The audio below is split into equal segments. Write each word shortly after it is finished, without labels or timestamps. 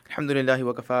الحمد لله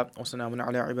وكفى وسلام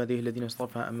على عباده الذين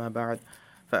اصطفى أما بعد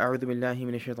فأعوذ بالله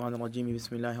من الشيطان الرجيم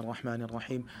بسم الله الرحمن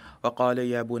الرحيم وقال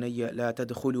يا بني لا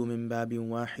تدخلوا من باب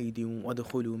واحد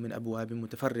وادخلوا من أبواب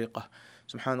متفرقة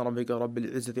سبحان ربك رب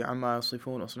العزة عما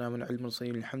يصفون وسلام على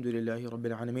المرسلين الحمد لله رب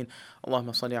العالمين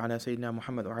اللهم صل على سيدنا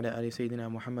محمد وعلى آل سيدنا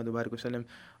محمد وبارك وسلم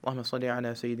اللهم صل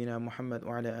على سيدنا محمد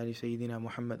وعلى آل سيدنا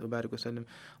محمد وبارك وسلم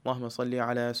اللهم صل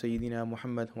على سيدنا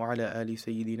محمد وعلى آل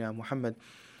سيدنا محمد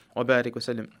وبارك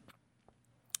وسلم.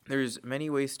 There's many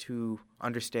ways to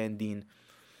understand deen,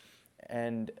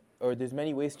 or there's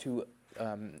many ways to,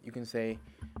 you can say,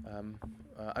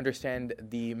 understand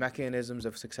the mechanisms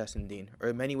of success in deen,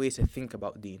 or many ways to think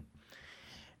about deen.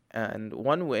 And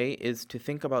one way is to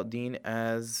think about deen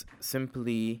as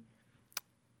simply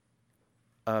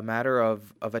a matter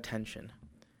of attention,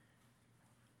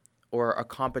 or a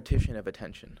competition of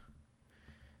attention.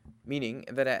 Meaning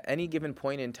that at any given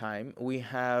point in time, we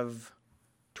have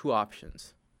two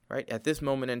options, right? At this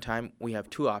moment in time, we have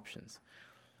two options.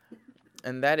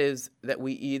 And that is that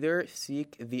we either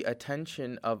seek the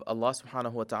attention of Allah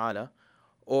subhanahu wa ta'ala,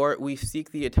 or we seek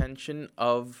the attention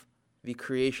of the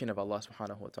creation of Allah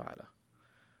subhanahu wa ta'ala.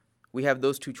 We have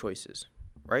those two choices,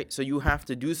 right? So you have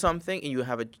to do something and you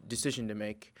have a decision to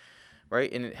make,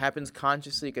 right? And it happens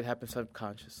consciously, it could happen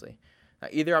subconsciously. Now,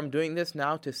 either I'm doing this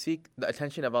now to seek the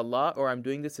attention of Allah, or I'm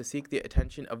doing this to seek the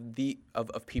attention of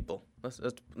people.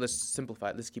 Let's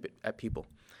simplify it. Let's keep it at people.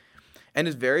 And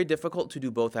it's very difficult to do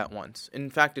both at once.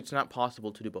 In fact, it's not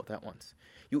possible to do both at once.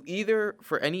 You either,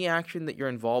 for any action that you're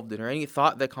involved in, or any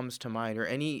thought that comes to mind, or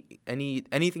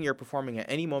anything you're performing at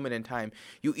any moment in time,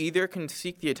 you either can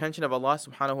seek the attention of Allah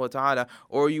subhanahu wa ta'ala,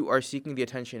 or you are seeking the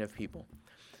attention of people.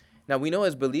 Now, we know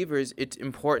as believers, it's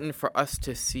important for us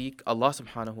to seek Allah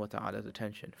subhanahu wa ta'ala's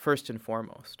attention, first and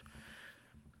foremost.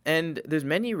 And there's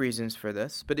many reasons for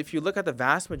this, but if you look at the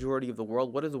vast majority of the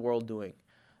world, what is the world doing?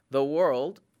 The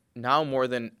world, now more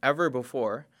than ever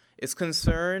before, is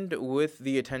concerned with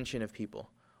the attention of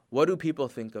people. What do people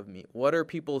think of me? What are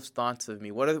people's thoughts of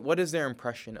me? What is their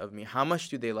impression of me? How much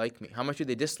do they like me? How much do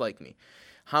they dislike me?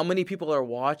 How many people are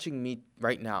watching me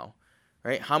right now?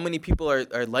 Right? How many people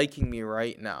are liking me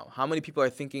right now? How many people are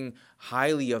thinking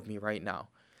highly of me right now?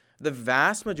 The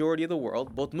vast majority of the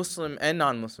world, both Muslim and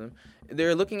non-Muslim,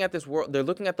 they're looking at this world. They're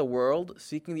looking at the world,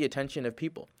 seeking the attention of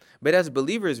people. But as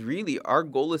believers, really, our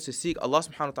goal is to seek Allah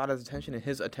subhanahu wa ta'ala's attention and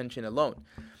His attention alone.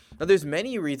 Now, there's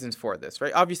many reasons for this,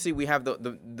 right? Obviously, we have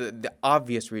the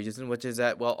obvious reason, which is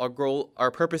that, well,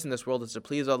 our purpose in this world is to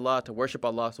please Allah, to worship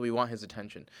Allah, so we want His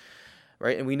attention.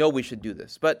 Right? And we know we should do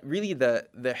this. But really, the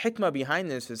hikmah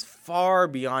behind this is far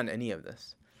beyond any of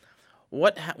this.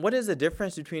 What is the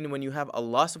difference between when you have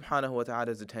Allah subhanahu wa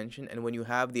ta'ala's attention and when you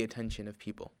have the attention of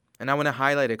people? And I want to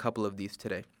highlight a couple of these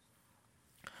today.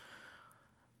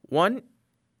 One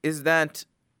is that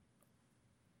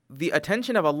the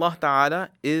attention of Allah ta'ala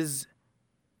is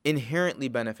inherently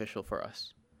beneficial for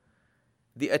us.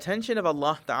 The attention of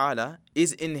Allah ta'ala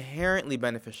is inherently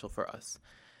beneficial for us.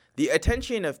 The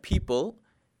attention of people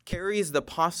carries the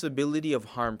possibility of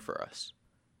harm for us.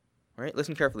 Right?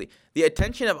 Listen carefully. The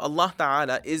attention of Allah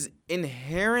Ta'ala is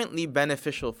inherently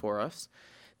beneficial for us.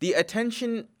 The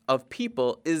attention of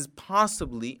people is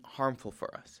possibly harmful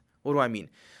for us. What do I mean?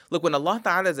 Look, when Allah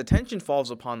Ta'ala's attention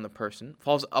falls upon a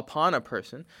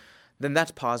person, then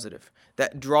that's positive.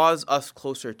 That draws us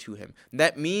closer to Him.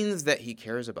 That means that He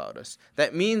cares about us.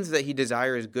 That means that He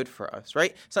desires good for us,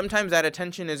 right? Sometimes that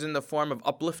attention is in the form of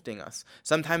uplifting us.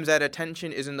 Sometimes that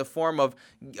attention is in the form of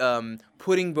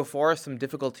putting before us some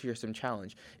difficulty or some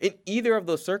challenge. In either of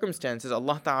those circumstances,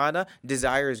 Allah Ta'ala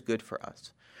desires good for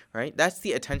us, right? That's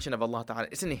the attention of Allah Ta'ala.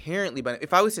 It's inherently beneficial.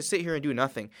 If I was to sit here and do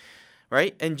nothing,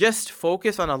 right, and just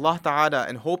focus on Allah Ta'ala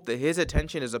and hope that His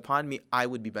attention is upon me, I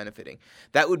would be benefiting.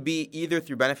 That would be either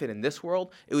through benefit in this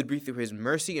world, it would be through His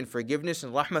mercy and forgiveness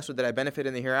and rahmah so that I benefit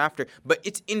in the hereafter, but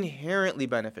it's inherently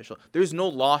beneficial. There's no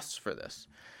loss for this,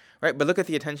 right? But look at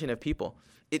the attention of people.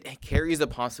 It carries the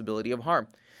possibility of harm.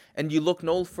 And you look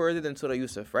no further than Surah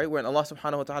Yusuf, right? When Allah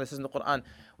subhanahu wa ta'ala says in the Quran,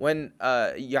 when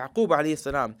Yaqub alayhi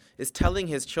salam is telling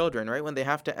his children, right, when they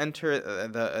have to enter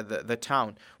the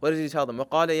town, what does he tell them?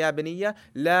 وَقَالَ يَا بَنِيَّ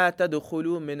لَا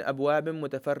تَدْخُلُوا مِنْ أَبْوَابٍ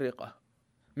مُتَفَرِّقَةٍ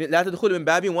لَا تَدْخُلُوا مِنْ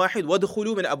بَابٍ وَاحِدٍ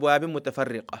وَادْخُلُوا مِنْ أَبْوَابٍ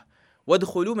مُتَفَرِّقَةٍ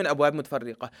وَادْخُلُوا مِنْ أَبْوَابٍ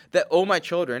مُتَفَرِّقَةٍ. That, oh my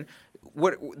children,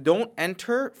 don't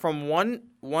enter from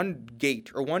one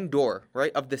gate or one door,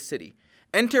 right, of the city.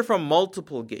 Enter from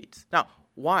multiple gates. Now,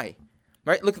 why?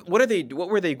 Right? Look, what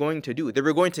were they going to do? They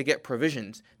were going to get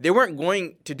provisions. They weren't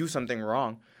going to do something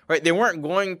wrong. Right? They weren't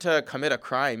going to commit a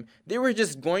crime. They were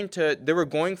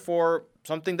going for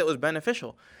something that was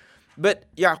beneficial.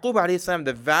 But Yaqub alayhi salam,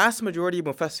 the vast majority of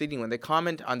Mufassirin, when they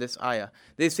comment on this ayah,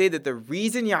 they say that the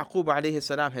reason Yaqub alayhi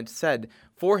salam had said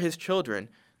for his children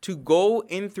to go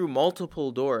in through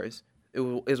multiple doors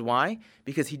is why?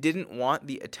 Because he didn't want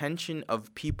the attention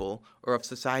of people or of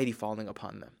society falling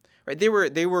upon them. Right? They were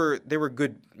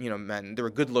good, men. They were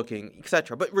good looking,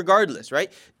 etc. But regardless,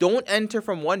 right? Don't enter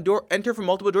from one door, enter from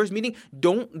multiple doors, meaning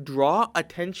don't draw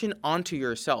attention onto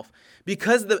yourself.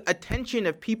 Because the attention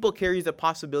of people carries a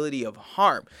possibility of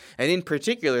harm. And in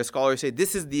particular, scholars say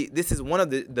this is one of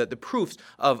the proofs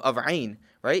of ayn,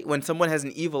 right? When someone has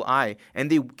an evil eye and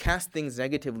they cast things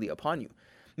negatively upon you.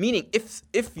 Meaning,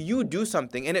 if you do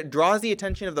something and it draws the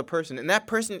attention of the person, and that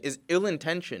person is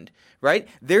ill-intentioned, right?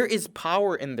 There is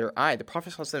power in their eye. The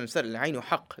Prophet ﷺ said, "Al-aynu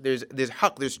haqq." There's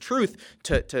haqq. There's truth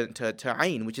to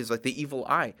ayn, which is like the evil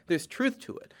eye. There's truth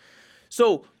to it.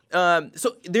 So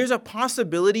there's a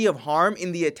possibility of harm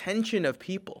in the attention of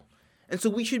people. And so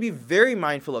we should be very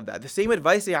mindful of that. The same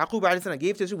advice that Yaqub alayhi salam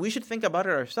gave to us, we should think about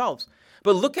it ourselves.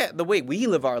 But look at the way we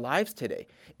live our lives today.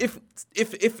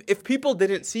 If people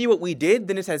didn't see what we did,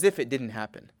 then it's as if it didn't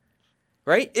happen.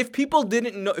 Right? If people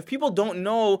don't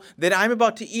know that I'm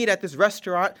about to eat at this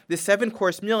restaurant, this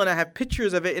 7-course meal, and I have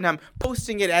pictures of it and I'm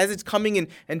posting it as it's coming in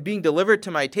and being delivered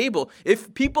to my table,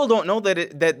 if people don't know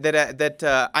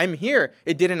that I'm here,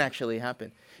 it didn't actually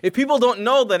happen. If people don't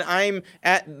know that I'm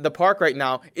at the park right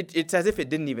now, it's as if it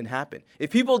didn't even happen.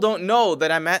 If people don't know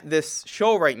that I'm at this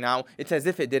show right now, it's as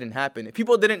if it didn't happen. If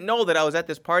people didn't know that I was at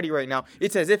this party right now,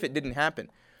 it's as if it didn't happen.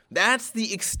 That's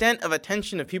the extent of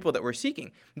attention of people that we're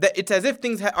seeking. That it's as if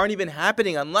things aren't even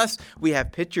happening unless we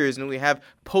have pictures and we have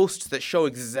posts that show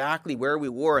exactly where we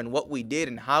were and what we did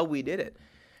and how we did it.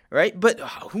 Right? But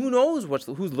who knows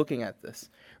who's looking at this?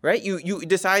 Right? You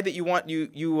decide that you want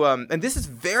and this is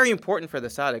very important for the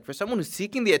Sadiq. For someone who's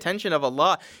seeking the attention of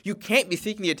Allah, you can't be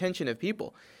seeking the attention of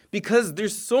people. Because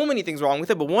there's so many things wrong with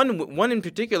it, but one in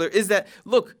particular is that,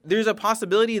 look, there's a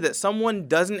possibility that someone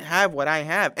doesn't have what I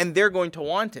have, and they're going to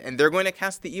want it, and they're going to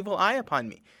cast the evil eye upon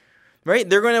me, right?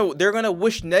 They're going to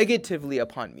wish negatively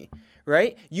upon me,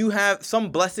 right? You have some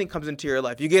blessing comes into your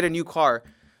life. You get a new car,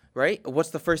 right? What's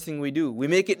the first thing we do? We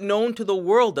make it known to the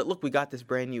world that, look, we got this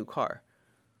brand new car.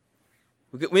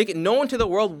 We make it known to the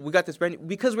world we got this brand new,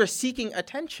 because we're seeking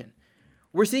attention.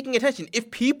 We're seeking attention. If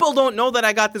people don't know that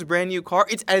I got this brand new car,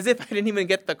 it's as if I didn't even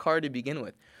get the car to begin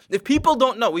with. If people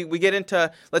don't know, we get into,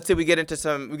 let's say we get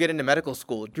into medical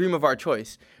school, dream of our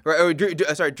choice, right?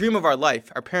 Or dream of our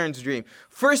life, our parents' dream.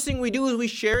 First thing we do is we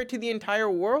share it to the entire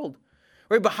world,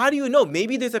 right? But how do you know?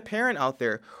 Maybe there's a parent out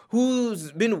there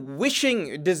who's been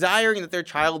desiring that their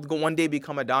child go one day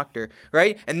become a doctor,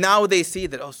 right? And now they see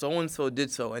that, oh, so-and-so did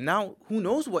so. And now who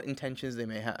knows what intentions they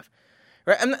may have.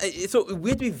 Right, so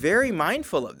we have to be very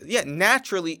mindful of this. Yeah,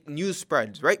 naturally news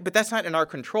spreads, right? But that's not in our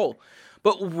control.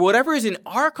 But whatever is in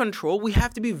our control, we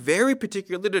have to be very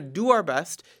particular to do our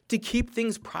best to keep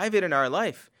things private in our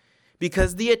life,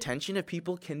 because the attention of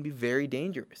people can be very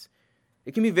dangerous.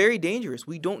 It can be very dangerous.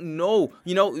 We don't know.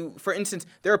 For instance,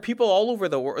 there are people all over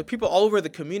the world, people all over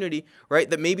the community, right,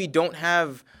 that maybe don't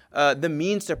have the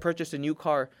means to purchase a new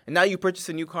car. And now you purchase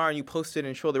a new car and you post it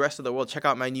and show the rest of the world, check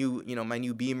out my new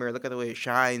Beamer, look at the way it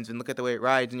shines and look at the way it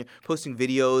rides, and you're posting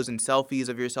videos and selfies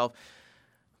of yourself.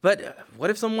 But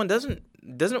what if someone doesn't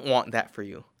want that for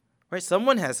you? Right?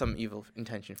 Someone has some evil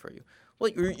intention for you. Well,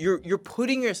 you're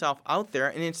putting yourself out there,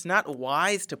 and it's not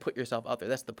wise to put yourself out there.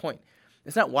 That's the point.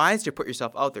 It's not wise to put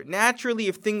yourself out there. Naturally,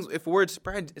 if word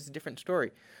spreads, it's a different story.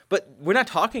 But we're not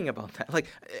talking about that.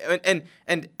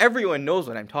 And everyone knows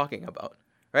what I'm talking about,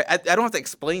 right? I don't have to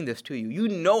explain this to you. You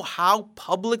know how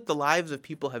public the lives of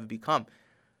people have become.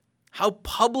 How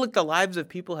public the lives of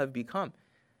people have become.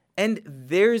 And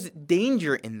there's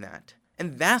danger in that.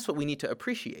 And that's what we need to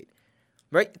appreciate,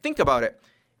 right? Think about it.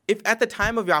 If at the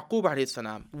time of Yaqub alayhi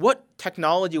salam, what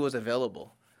technology was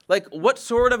available? Like, what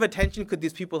sort of attention could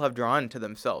these people have drawn to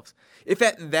themselves? If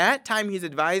at that time he's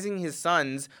advising his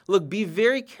sons, look, be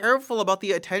very careful about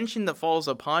the attention that falls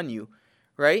upon you,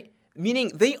 right?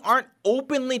 Meaning they aren't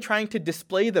openly trying to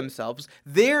display themselves.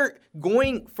 They're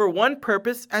going for one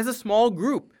purpose as a small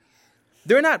group.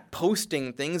 They're not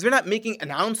posting things. They're not making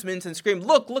announcements and scream,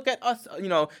 look at us,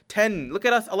 10, look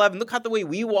at us 11, look at the way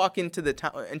we walk into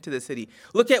the city.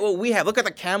 Look at what we have. Look at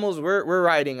the camels we're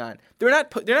riding on. They're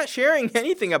not sharing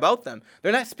anything about them.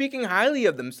 They're not speaking highly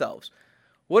of themselves.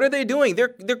 What are they doing? They're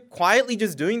quietly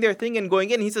just doing their thing and going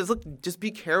in. He says, look, just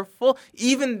be careful.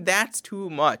 Even that's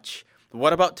too much.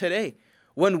 What about today?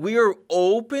 When we are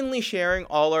openly sharing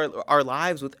all our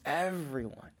lives with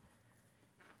everyone.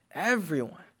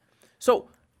 Everyone. So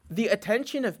the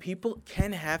attention of people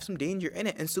can have some danger in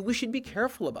it, and so we should be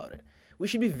careful about it. we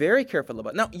should be very careful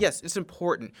about. Now, yes, it's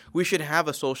important. We should have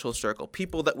a social circle,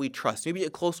 people that we trust, maybe a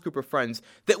close group of friends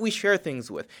that we share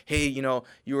things with. Hey,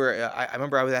 I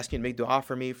remember I was asking you to make dua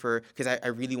for me because I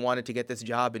really wanted to get this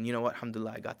job, and you know what,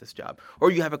 alhamdulillah, I got this job. Or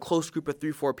you have a close group of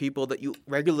 3-4 people that you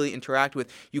regularly interact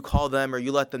with. You call them or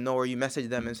you let them know or you message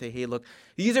them and say, hey, look,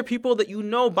 these are people that you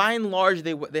know by and large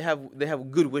they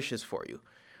have good wishes for you.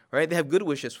 Right? They have good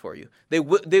wishes for you. They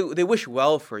wish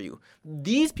well for you.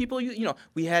 These people,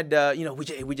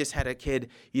 we just had a kid,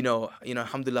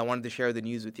 alhamdulillah, I wanted to share the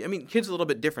news with you. I mean, kids are a little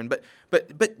bit different,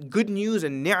 but good news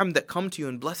and ni'am that come to you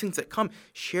and blessings that come,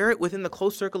 share it within the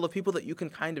close circle of people that you can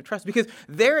kind of trust, because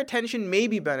their attention may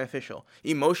be beneficial.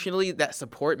 Emotionally, that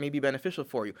support may be beneficial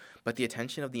for you, but the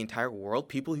attention of the entire world,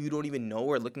 people you don't even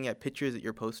know are looking at pictures that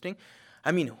you're posting,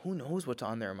 I mean, who knows what's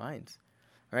on their minds,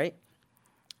 right?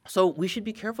 So we should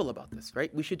be careful about this,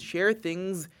 right? We should share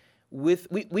things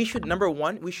we should, number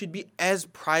one, we should be as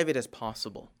private as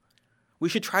possible. We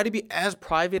should try to be as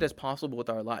private as possible with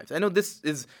our lives. I know this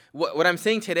is, what I'm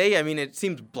saying today, I mean, it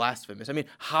seems blasphemous. I mean,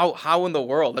 how in the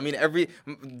world? I mean,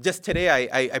 just today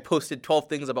I posted 12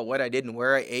 things about what I did and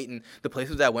where I ate and the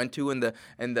places I went to and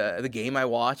the game I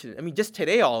watched. I mean, just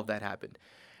today all of that happened,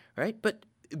 right? But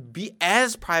be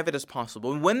as private as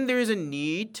possible. And when there's a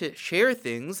need to share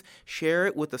things, share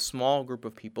it with a small group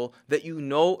of people that you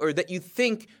know or that you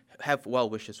think have well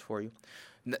wishes for you.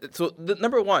 So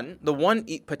number one, the one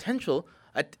potential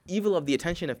evil of the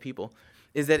attention of people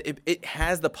is that it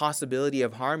has the possibility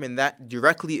of harm, and that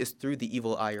directly is through the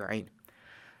evil eye or ayn.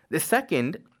 The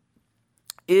second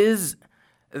is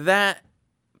that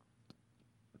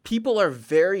people are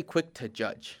very quick to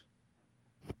judge.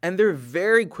 And they're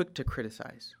very quick to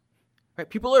criticize, right?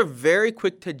 People are very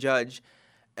quick to judge,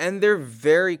 and they're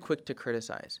very quick to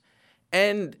criticize.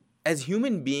 And as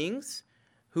human beings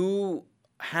who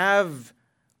have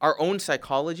our own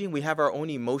psychology, we have our own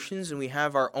emotions, and we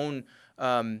have our own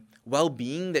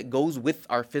well-being that goes with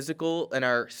our physical and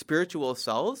our spiritual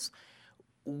selves,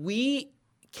 we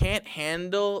can't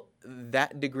handle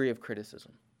that degree of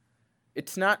criticism.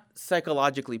 It's not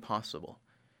psychologically possible.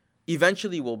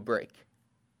 Eventually we'll break.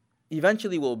 We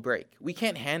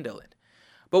can't handle it.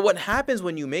 But what happens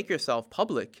when you make yourself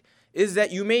public is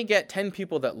that you may get 10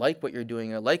 people that like what you're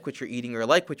doing or like what you're eating or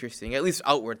like what you're seeing, at least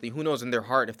outwardly. Who knows in their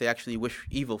heart if they actually wish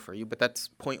evil for you, but that's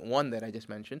point one that I just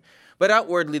mentioned. But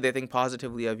outwardly, they think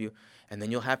positively of you. And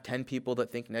then you'll have 10 people that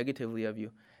think negatively of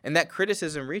you. And that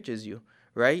criticism reaches you,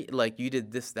 right? Like, you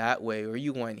did this that way, or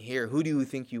you went here. Who do you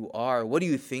think you are? What are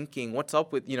you thinking? What's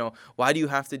up with, why do you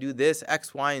have to do this,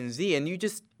 X, Y, and Z? And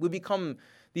we become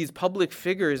these public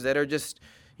figures that are just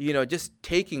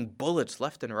taking bullets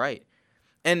left and right.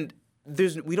 And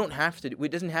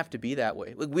it doesn't have to be that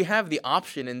way. Like, we have the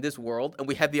option in this world, and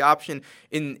we have the option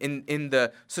in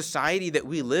the society that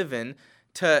we live in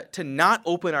to not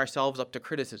open ourselves up to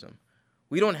criticism.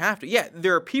 We don't have to. Yeah,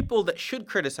 there are people that should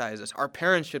criticize us. Our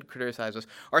parents should criticize us.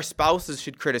 Our spouses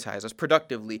should criticize us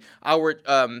productively. Our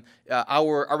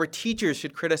teachers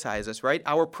should criticize us, right?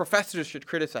 Our professors should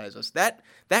criticize us.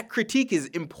 That critique is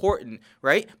important,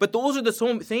 right? But those are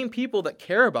the same people that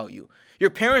care about you. Your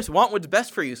parents want what's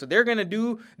best for you, so they're going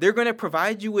to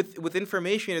provide you with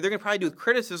information, or they're going to provide you with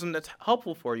criticism that's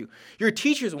helpful for you. Your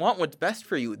teachers want what's best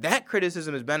for you. That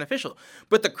criticism is beneficial.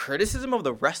 But the criticism of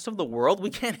the rest of the world, we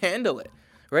can't handle it,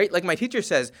 right? Like my teacher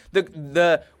says,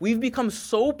 we've become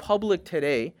so public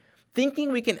today,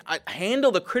 thinking we can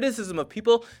handle the criticism of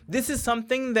people. This is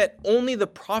something that only the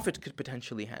Prophet could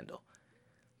potentially handle.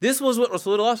 This was what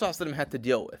Rasulullah ﷺ had to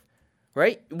deal with.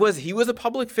 Right? He was a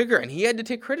public figure and he had to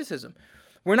take criticism.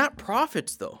 We're not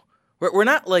prophets though. We're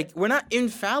not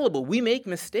infallible. We make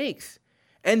mistakes,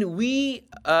 and we're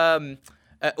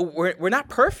not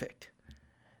perfect.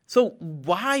 So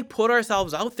why put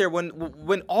ourselves out there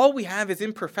when all we have is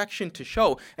imperfection to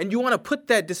show? And you want to put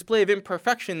that display of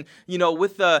imperfection,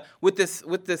 with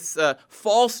this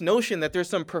false notion that there's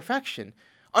some perfection.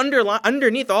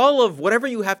 Underneath all of whatever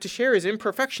you have to share is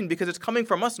imperfection, because it's coming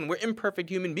from us, and we're imperfect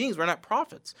human beings. We're not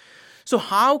prophets. So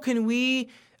how can we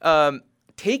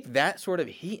take that sort of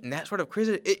heat and that sort of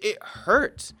criticism? It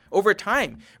hurts over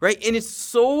time, right? And it's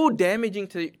so damaging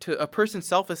to a person's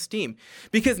self-esteem,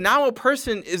 because now a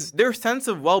person their sense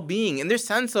of well-being and their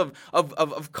sense of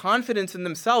confidence in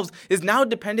themselves is now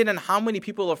dependent on how many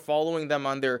people are following them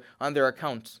on their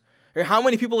accounts. Or how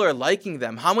many people are liking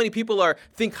them? How many people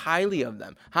think highly of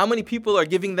them? How many people are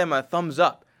giving them a thumbs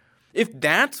up? If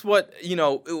that's what,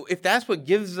 if that's what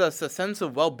gives us a sense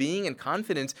of well-being and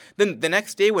confidence, then the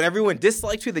next day when everyone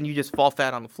dislikes you, then you just fall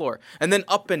flat on the floor. And then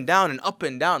up and down and up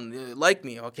and down. Like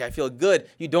me, okay, I feel good.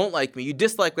 You don't like me. You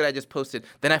dislike what I just posted.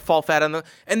 Then I fall flat on the...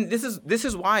 And this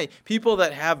is why people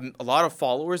that have a lot of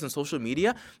followers on social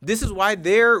media, this is why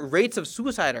their rates of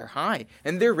suicide are high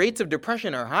and their rates of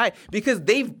depression are high, because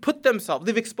they've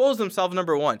exposed themselves,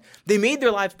 number one. They made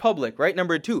their lives public, right?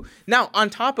 Number two. Now, on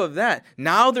top of that,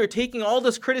 now they're taking all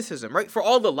this criticism, right? For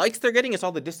all the likes they're getting, it's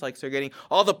all the dislikes they're getting.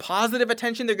 All the positive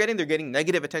attention they're getting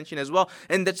negative attention as well.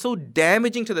 And that's so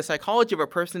damaging to the psychology of a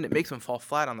person, it makes them fall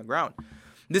flat on the ground.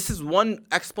 This is one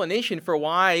explanation for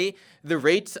why the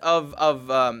rates of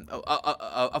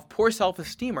poor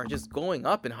self-esteem are just going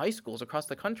up in high schools across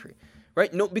the country,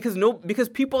 right? Because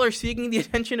people are seeking the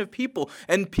attention of people,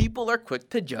 and people are quick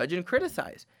to judge and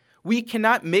criticize. We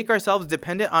cannot make ourselves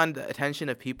dependent on the attention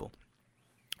of people.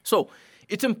 So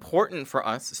it's important for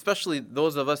us, especially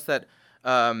those of us that,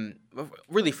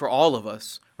 really for all of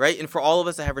us, right? And for all of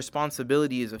us that have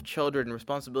responsibilities of children and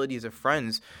responsibilities of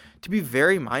friends, to be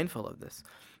very mindful of this.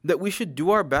 That we should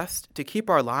do our best to keep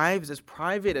our lives as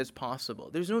private as possible.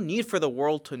 There's no need for the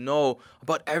world to know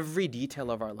about every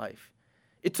detail of our life.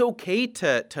 It's okay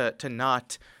to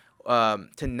not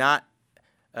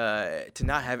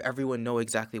have everyone know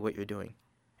exactly what you're doing.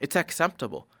 It's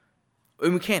acceptable.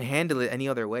 And we can't handle it any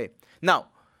other way. Now,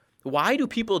 why do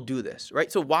people do this,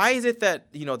 right? So why is it that,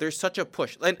 there's such a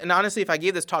push? And honestly, if I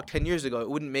gave this talk 10 years ago, it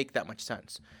wouldn't make that much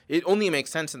sense. It only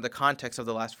makes sense in the context of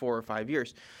the last 4 or 5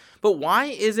 years. But why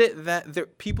is it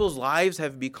that people's lives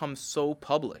have become so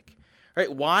public,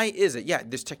 right? Why is it? Yeah,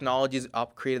 this technology has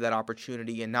created that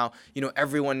opportunity, and now,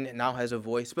 everyone now has a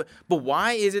voice. But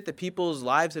why is it that people's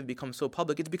lives have become so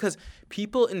public? It's because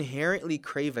people inherently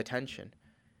crave attention.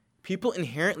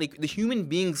 The human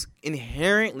beings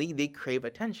inherently, they crave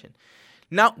attention.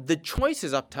 Now, the choice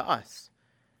is up to us.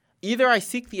 Either I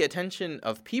seek the attention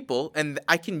of people, and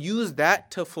I can use that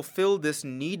to fulfill this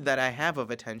need that I have of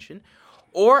attention,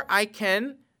 or I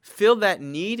can fill that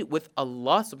need with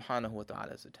Allah subhanahu wa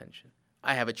ta'ala's attention.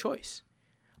 I have a choice.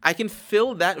 I can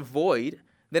fill that void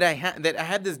that I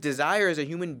have this desire as a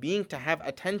human being to have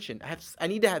attention. I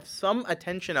need to have some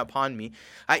attention upon me.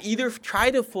 I either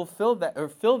try to fulfill that or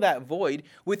fill that void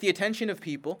with the attention of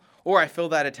people, or I fill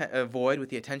that void with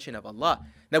the attention of Allah.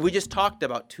 Now, we just talked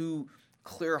about 2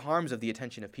 clear harms of the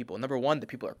attention of people. Number 1, that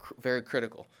people are very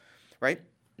critical, right?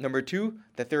 Number 2,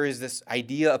 that there is this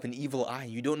idea of an evil eye.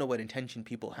 You don't know what intention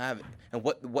people have and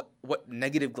what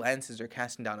negative glances they're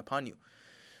casting down upon you.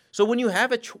 So when you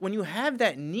have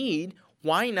that need,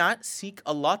 why not seek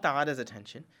Allah Ta'ala's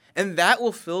attention? And that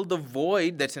will fill the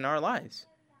void that's in our lives,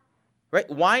 right?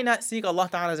 Why not seek Allah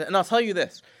Ta'ala's attention? And I'll tell you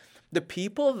this, the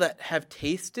people that have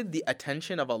tasted the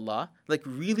attention of Allah, like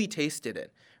really tasted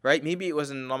it, right? Maybe it was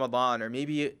in Ramadan, or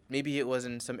maybe it was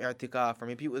in some i'tikaf, or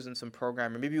maybe it was in some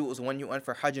program, or maybe it was when you went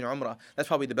for Hajj and Umrah. That's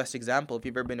probably the best example if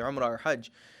you've ever been to Umrah or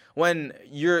Hajj. When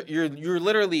you're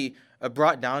literally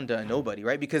brought down to a nobody,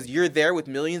 right? Because you're there with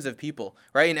millions of people,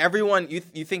 right? And everyone, you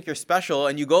think you're special,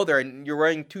 and you go there and you're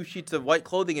wearing 2 sheets of white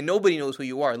clothing and nobody knows who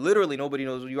you are. Literally nobody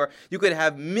knows who you are. You could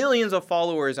have millions of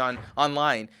followers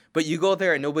online, but you go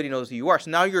there and nobody knows who you are. So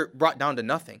now you're brought down to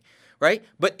nothing, right?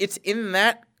 But it's in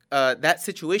that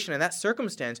situation and that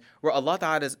circumstance where Allah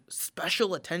Ta'ala's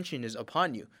special attention is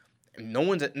upon you. You've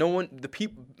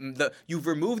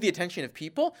removed the attention of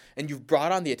people and you've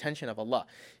brought on the attention of Allah.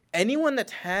 Anyone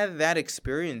that's had that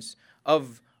experience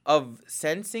of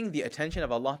sensing the attention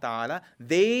of Allah Ta'ala,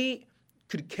 they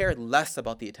could care less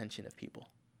about the attention of people.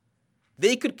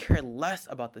 They could care less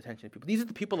about the attention of people. These are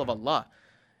the people of Allah.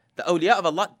 The awliya of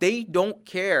Allah, they don't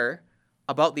care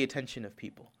about the attention of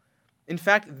people. In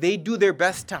fact, they do their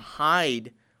best to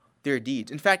hide their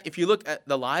deeds. In fact, if you look at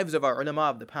the lives of our ulama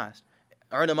of the past,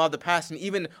 and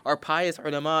even our pious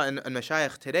ulama and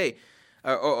mashayikh today,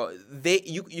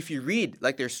 if you read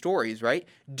like their stories, right?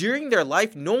 During their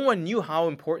life, no one knew how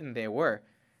important they were,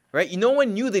 right? No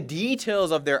one knew the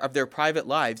details of their private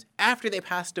lives after they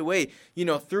passed away,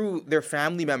 through their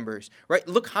family members, right?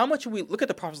 Look at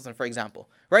the Prophet, for example,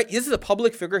 right? This is a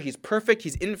public figure. He's perfect.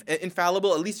 He's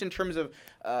infallible, at least in terms of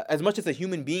as much as a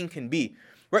human being can be.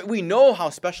 Right, we know how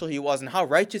special he was and how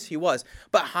righteous he was.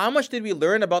 But how much did we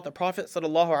learn about the Prophet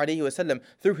ﷺ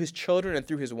through his children and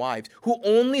through his wives, who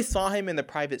only saw him in the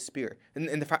private sphere,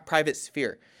 private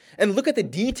sphere? And look at the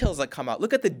details that come out.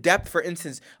 Look at the depth, for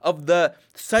instance, of the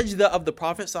sajda of the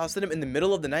Prophet ﷺ in the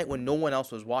middle of the night when no one else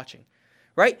was watching.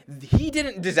 Right? He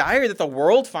didn't desire that the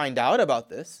world find out about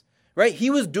this. right? He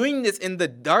was doing this in the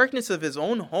darkness of his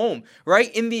own home,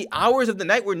 right? In the hours of the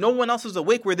night where no one else was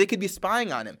awake, where they could be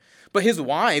spying on him. But his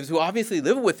wives, who obviously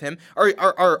live with him,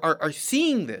 are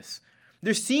seeing this.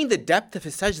 They're seeing the depth of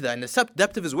his sajda and the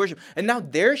depth of his worship, and now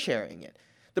they're sharing it.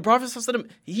 The Prophet ﷺ,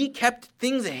 he kept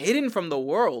things hidden from the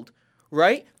world,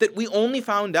 right? That we only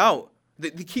found out.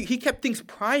 He kept things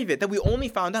private that we only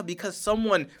found out because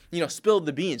someone, spilled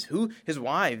the beans. Who? His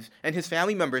wives and his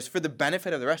family members, for the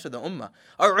benefit of the rest of the ummah.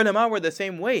 Our ulama were the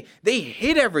same way. They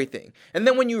hid everything. And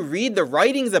then when you read the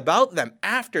writings about them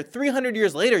after 300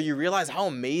 years later, you realize how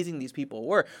amazing these people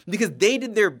were because they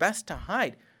did their best to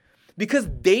hide. Because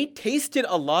they tasted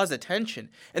Allah's attention.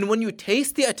 And when you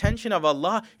taste the attention of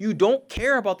Allah, you don't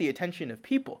care about the attention of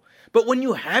people. But when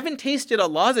you haven't tasted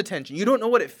Allah's attention, you don't know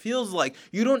what it feels like,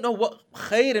 you don't know what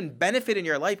khair and benefit in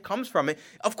your life comes from it,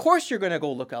 of course you're going to go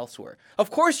look elsewhere.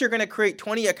 Of course you're going to create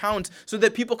 20 accounts so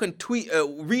that people can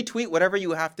retweet whatever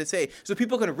you have to say. So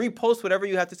people can repost whatever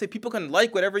you have to say. People can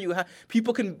like whatever you have.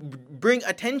 People can bring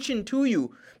attention to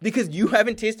you because you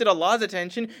haven't tasted Allah's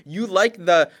attention. You like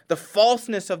the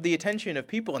falseness of the attention of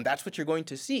people, and that's what you're going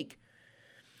to seek.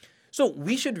 So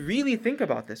we should really think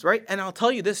about this, right? And I'll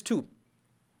tell you this too.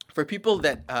 For people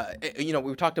that,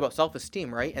 we talked about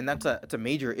self-esteem, right? And that's a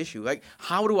major issue. Like,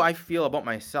 how do I feel about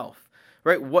myself,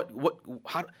 right?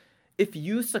 How? If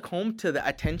you succumb to the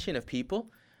attention of people,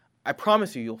 I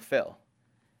promise you'll fail.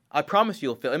 I promise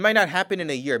you'll fail. It might not happen in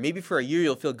a year. Maybe for a year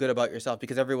you'll feel good about yourself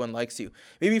because everyone likes you.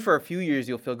 Maybe for a few years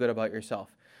you'll feel good about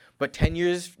yourself. But 10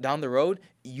 years down the road,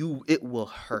 it will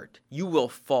hurt. You will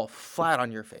fall flat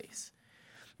on your face.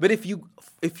 But if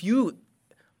you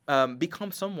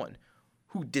become someone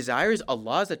who desires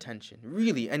Allah's attention,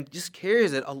 really, and just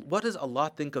cares that what does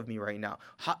Allah think of me right now?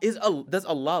 Does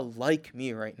Allah like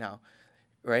me right now?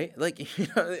 Right? Like,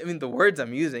 the words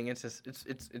I'm using,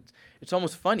 it's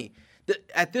almost funny.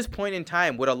 At this point in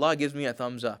time, would Allah give me a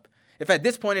thumbs up? If at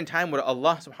this point in time, would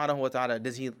Allah subhanahu wa ta'ala,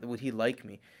 would He like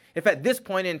me? If at this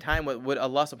point in time, would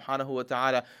Allah subhanahu wa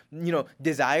ta'ala,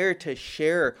 desire to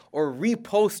share or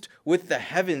repost with the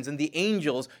heavens and the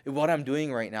angels what I'm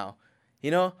doing right now?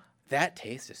 That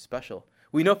taste is special.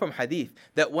 We know from hadith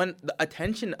that when the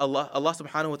attention Allah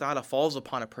subhanahu wa ta'ala falls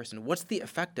upon a person, what's the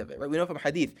effect of it? Right? We know from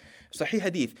hadith, sahih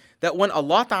hadith, that when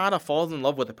Allah ta'ala falls in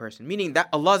love with a person, meaning that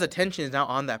Allah's attention is now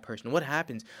on that person, what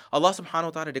happens? Allah subhanahu wa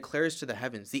ta'ala declares to the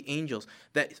heavens, the angels,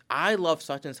 that I love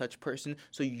such and such person,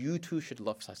 so you too should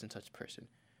love such and such person.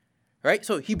 Right?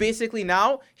 So he basically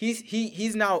now,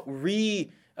 he's now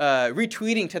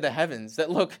retweeting to the heavens that,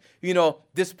 look,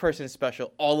 this person is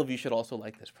special. All of you should also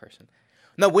like this person.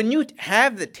 Now, when you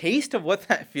have the taste of what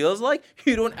that feels like,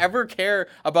 you don't ever care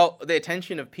about the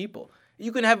attention of people.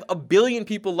 You can have 1 billion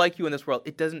people like you in this world.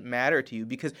 It doesn't matter to you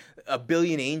because 1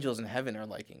 billion angels in heaven are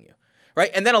liking you.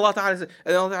 Right? And then Allah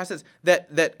Ta'ala says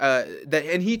that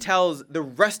and He tells the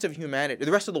rest of humanity,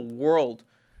 the rest of the world,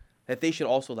 that they should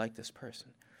also like this person.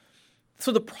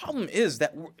 So the problem is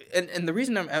that, and the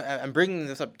reason I'm bringing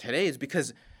this up today is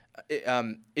because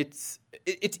it's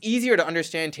easier to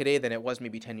understand today than it was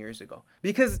maybe 10 years ago.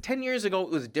 Because 10 years ago it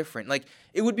was different. Like,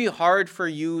 it would be hard for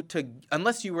you to,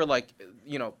 unless you were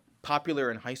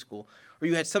popular in high school, or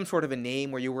you had some sort of a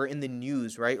name, or you were in the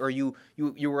news, right? Or you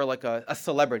were like a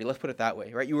celebrity, let's put it that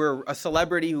way, right? You were a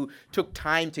celebrity who took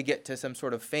time to get to some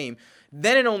sort of fame.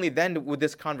 Then and only then would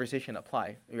this conversation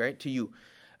apply, right, to you.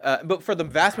 But for the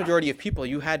vast majority of people,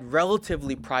 you had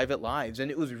relatively private lives, and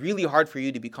it was really hard for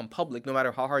you to become public, no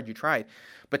matter how hard you tried.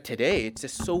 But today, it's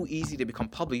just so easy to become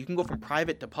public. You can go from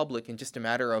private to public in just a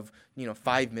matter of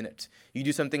 5 minutes. You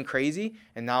do something crazy,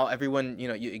 and now everyone,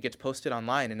 it gets posted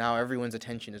online, and now everyone's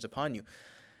attention is upon you.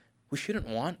 We shouldn't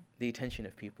want the attention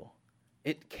of people.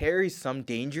 It carries some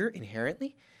danger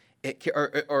inherently. It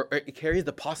carries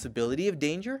the possibility of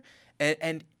danger,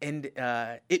 and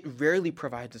it rarely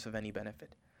provides us with any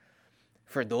benefit.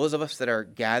 For those of us that are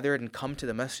gathered and come to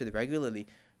the masjid regularly,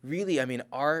 really,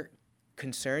 our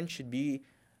concern should be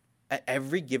at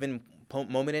every given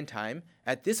moment in time,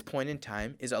 at this point in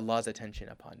time, is Allah's attention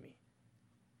upon me?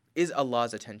 Is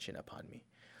Allah's attention upon me?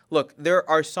 Look, there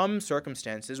are some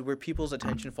circumstances where people's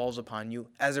attention falls upon you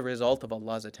as a result of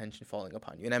Allah's attention falling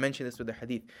upon you. And I mentioned this with the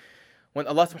hadith. When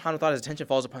Allah subhanahu wa ta'ala's attention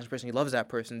falls upon a person, He loves that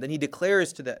person, then He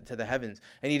declares to the heavens,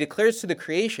 and He declares to the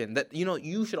creation that,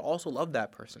 you should also love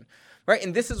that person. Right?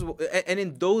 And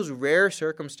in those rare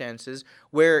circumstances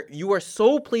where you are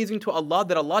so pleasing to Allah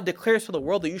that Allah declares to the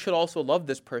world that you should also love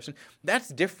this person, that's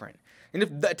different. And if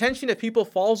the attention of people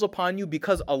falls upon you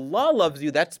because Allah loves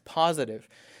you, that's positive.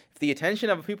 If the attention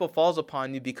of people falls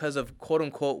upon you because of, quote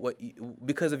unquote,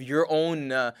 because of your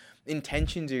own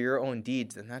intentions or your own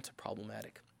deeds, then that's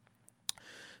problematic.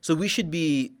 So we should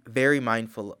be very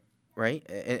mindful, right?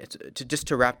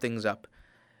 To wrap things up,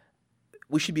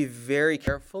 we should be very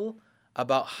careful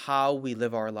about how we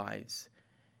live our lives.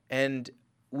 And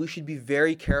we should be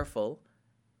very careful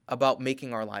about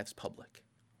making our lives public.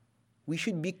 We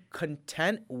should be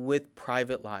content with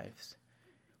private lives.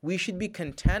 We should be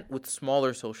content with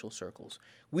smaller social circles.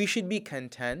 We should be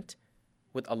content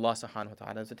with Allah subhanahu wa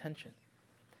ta'ala's attention.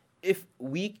 If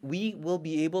we will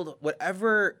be able to,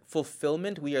 whatever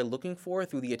fulfillment we are looking for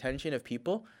through the attention of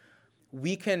people,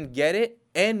 we can get it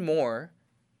and more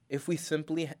if we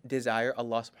simply desire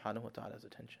Allah subhanahu wa ta'ala's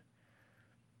attention.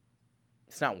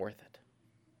 It's not worth it.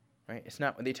 Right? It's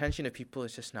not, the attention of people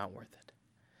is just not worth it.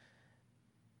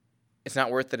 It's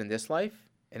not worth it in this life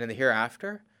and in the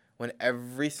hereafter, when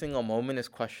every single moment is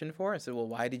questioned for. And said, well,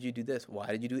 why did you do this? Why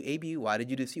did you do AB? Why did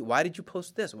you do C? Why did you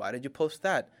post this? Why did you post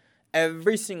that?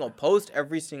 Every single post,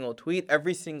 every single tweet,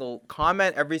 every single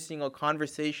comment, every single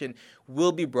conversation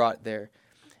will be brought there.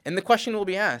 And the question will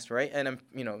be asked, right? And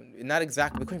not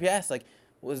exactly, but it could be asked, like,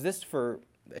 was this for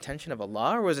the attention of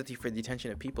Allah or was it for the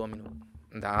attention of people? I mean,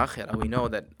 in the akhirah, we know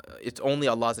that it's only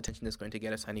Allah's attention that's going to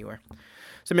get us anywhere.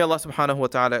 So may Allah subhanahu wa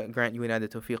ta'ala grant you and I the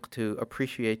tawfiq to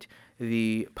appreciate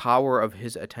the power of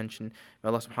His attention. May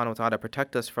Allah subhanahu wa ta'ala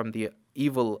protect us from the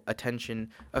evil attention,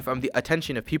 from the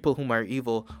attention of people whom are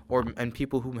evil and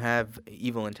people whom have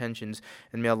evil intentions.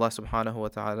 And may Allah subhanahu wa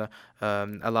ta'ala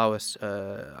allow us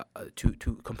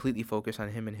to completely focus on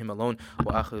Him and Him alone.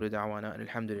 Wa akhiru da'wana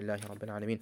alhamdulillahi rabbil alameen.